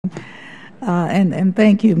And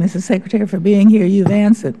thank you, Mrs. Secretary, for being here. You've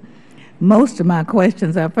answered most of my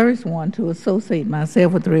questions. I first want to associate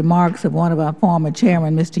myself with the remarks of one of our former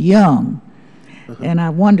chairmen, Mr. Young. And I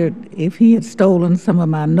wondered if he had stolen some of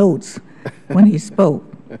my notes when he spoke.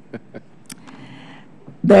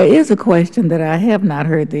 There is a question that I have not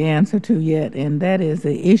heard the answer to yet, and that is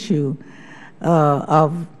the issue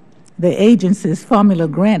of the agency's formula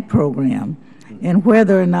grant program and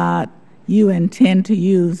whether or not you intend to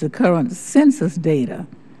use the current census data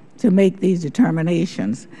to make these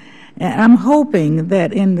determinations. And I'm hoping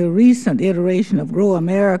that in the recent iteration of Grow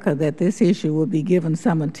America that this issue will be given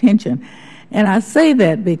some attention. And I say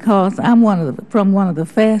that because I'm from one of the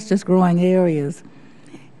fastest growing areas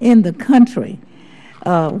in the country,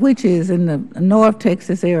 which is in the North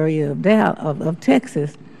Texas area of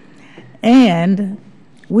Texas. And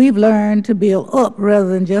we've learned to build up rather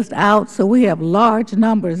than just out, so we have large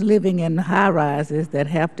numbers living in high-rises that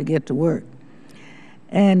have to get to work.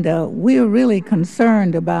 And we're really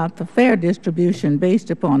concerned about the fair distribution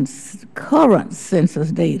based upon current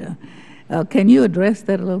census data. Can you address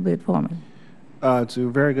that a little bit for me? It's a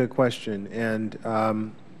very good question. And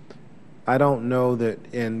I don't know that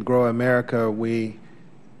in Grow America we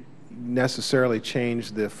necessarily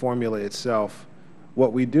change the formula itself.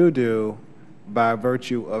 What we do by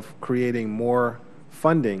virtue of creating more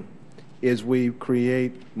funding is we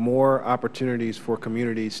create more opportunities for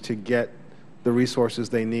communities to get the resources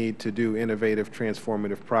they need to do innovative,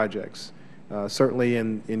 transformative projects. Certainly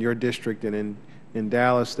in your district and in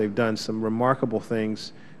Dallas, they've done some remarkable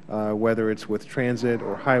things, whether it's with transit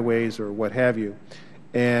or highways or what have you.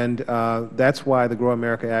 And that's why the Grow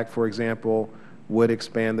America Act, for example, would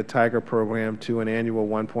expand the Tiger program to an annual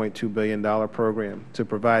 $1.2 billion program to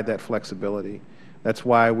provide that flexibility. That's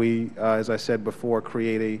why we, as I said before,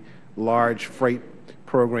 create a large freight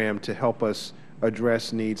program to help us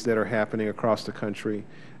address needs that are happening across the country.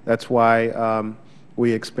 That's why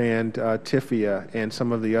we expand TIFIA and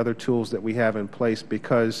some of the other tools that we have in place,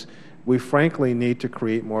 because we frankly need to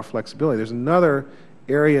create more flexibility. There's another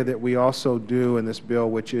area that we also do in this bill,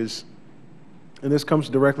 which is, and this comes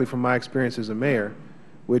directly from my experience as a mayor,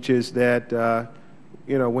 which is that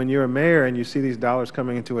you know, when you're a mayor and you see these dollars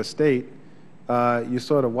coming into a state, you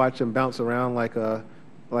sort of watch them bounce around like a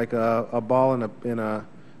ball in a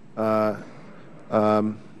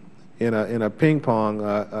ping pong.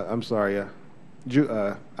 I'm sorry,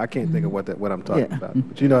 I can't think of what I'm talking about.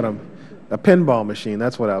 But you know what a pinball machine.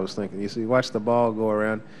 That's what I was thinking. You see, watch the ball go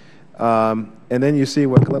around, and then you see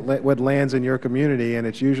what lands in your community, and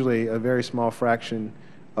it's usually a very small fraction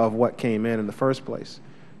of what came in the first place.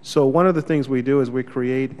 So one of the things we do is we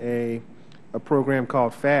create a program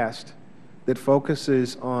called FAST that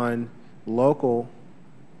focuses on local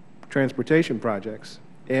transportation projects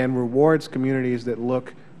and rewards communities that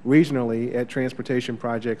look regionally at transportation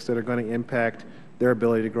projects that are going to impact their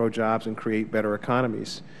ability to grow jobs and create better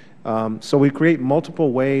economies. So we create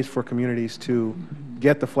multiple ways for communities to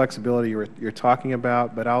get the flexibility you're talking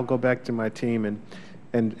about, but I'll go back to my team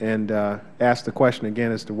and ask the question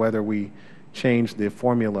again as to whether we change the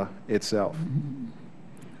formula itself.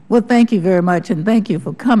 Well, thank you very much, and thank you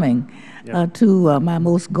for coming to my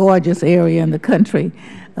most gorgeous area in the country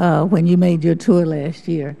when you made your tour last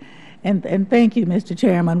year. And thank you, Mr.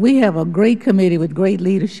 Chairman. We have a great committee with great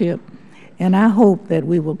leadership, and I hope that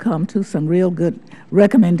we will come to some real good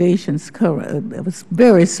recommendations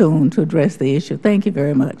very soon to address the issue. Thank you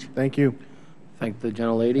very much. Thank you. Thank the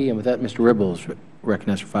gentlelady. And with that, Mr. Ribble is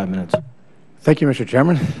recognized for 5 minutes. Thank you, Mr.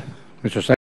 Chairman. Mr. Secretary.